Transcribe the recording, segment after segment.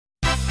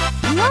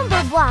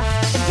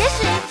Numberblocks,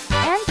 addition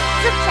and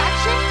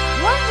subtraction,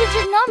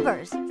 one-digit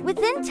numbers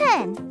within 10.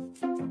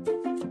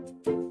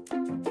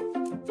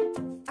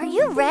 Are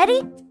you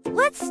ready?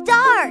 Let's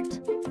start!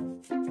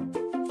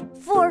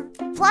 4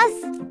 plus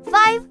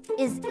 5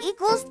 is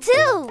equals 2.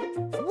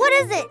 What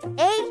is it?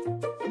 A,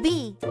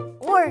 B,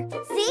 or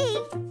C?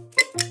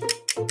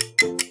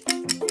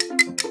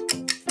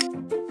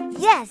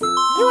 Yes,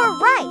 you are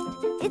right.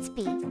 It's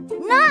B,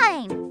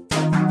 9.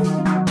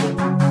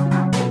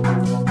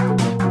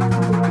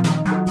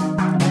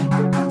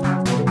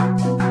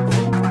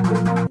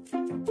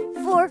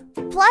 4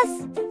 plus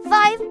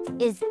 5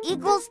 is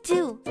equals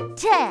to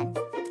 10.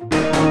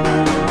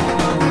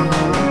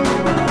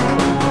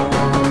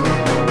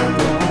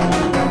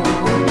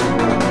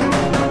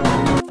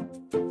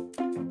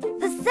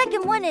 The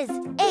second one is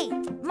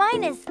 8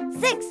 minus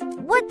 6.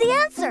 What's the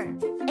answer?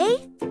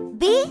 A,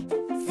 B,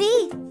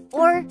 C,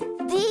 or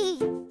D?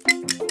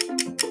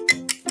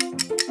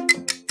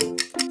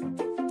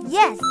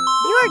 Yes,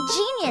 you're a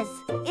genius.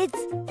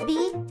 It's B,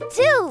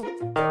 2.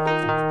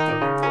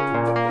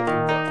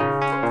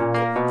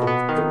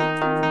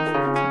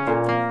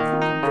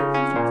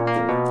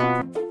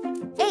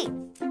 8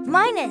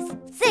 minus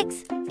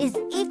 6 is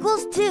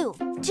equals to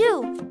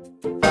 2.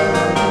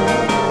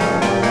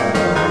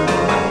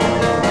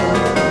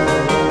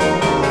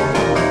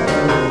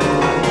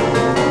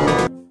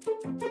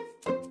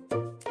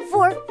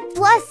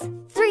 Plus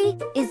 3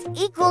 is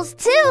equals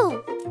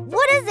 2.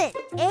 What is it?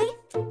 A,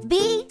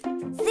 B,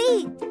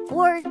 C,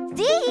 or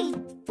D?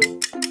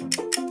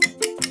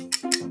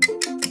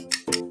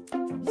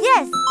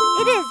 Yes,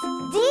 it is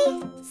D,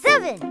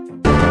 7.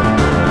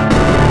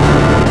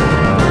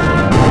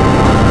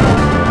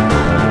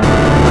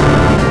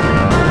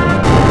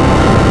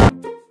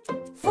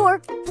 4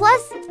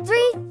 plus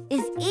 3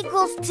 is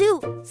equals to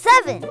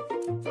 7.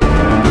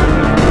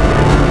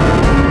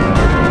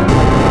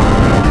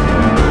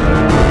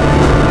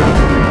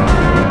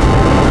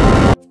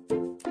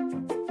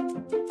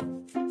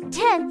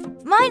 10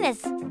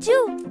 minus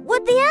 2,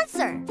 what's the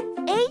answer?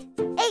 A,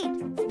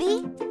 8,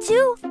 B,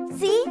 2,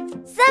 C,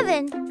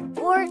 7,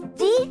 or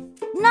D,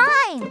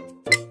 9?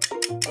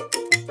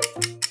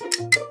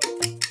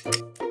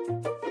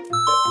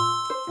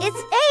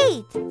 It's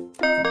 8.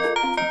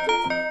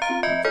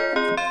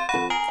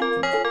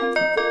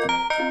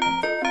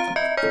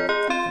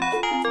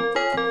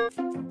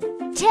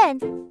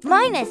 10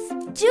 minus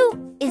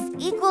 2 is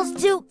equals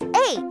to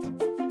 8.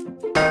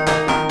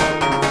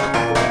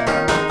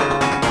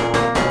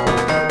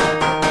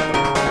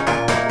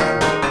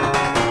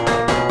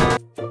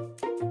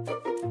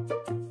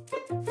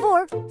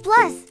 4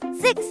 plus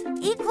 6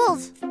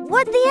 equals,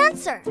 what's the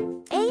answer?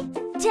 A,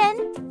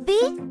 10, B,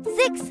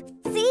 6,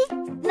 C,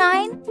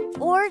 9,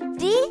 or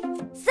D,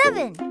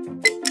 7?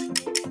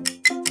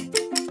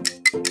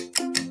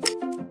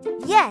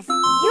 Yes,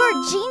 you're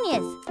a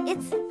genius.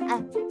 It's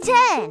a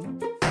 10.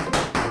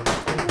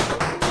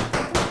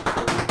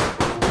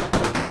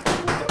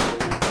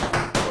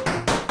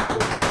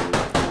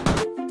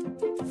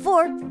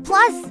 4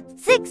 plus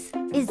 6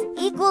 is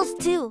equals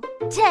to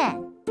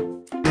 10.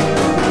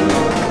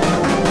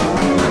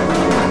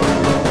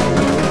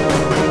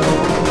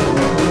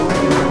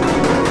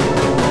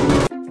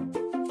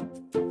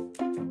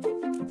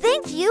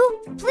 Thank you.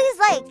 Please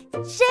like,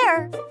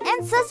 share,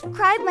 and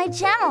subscribe my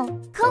channel,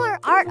 color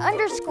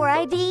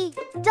art_ID.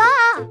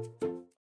 Duh!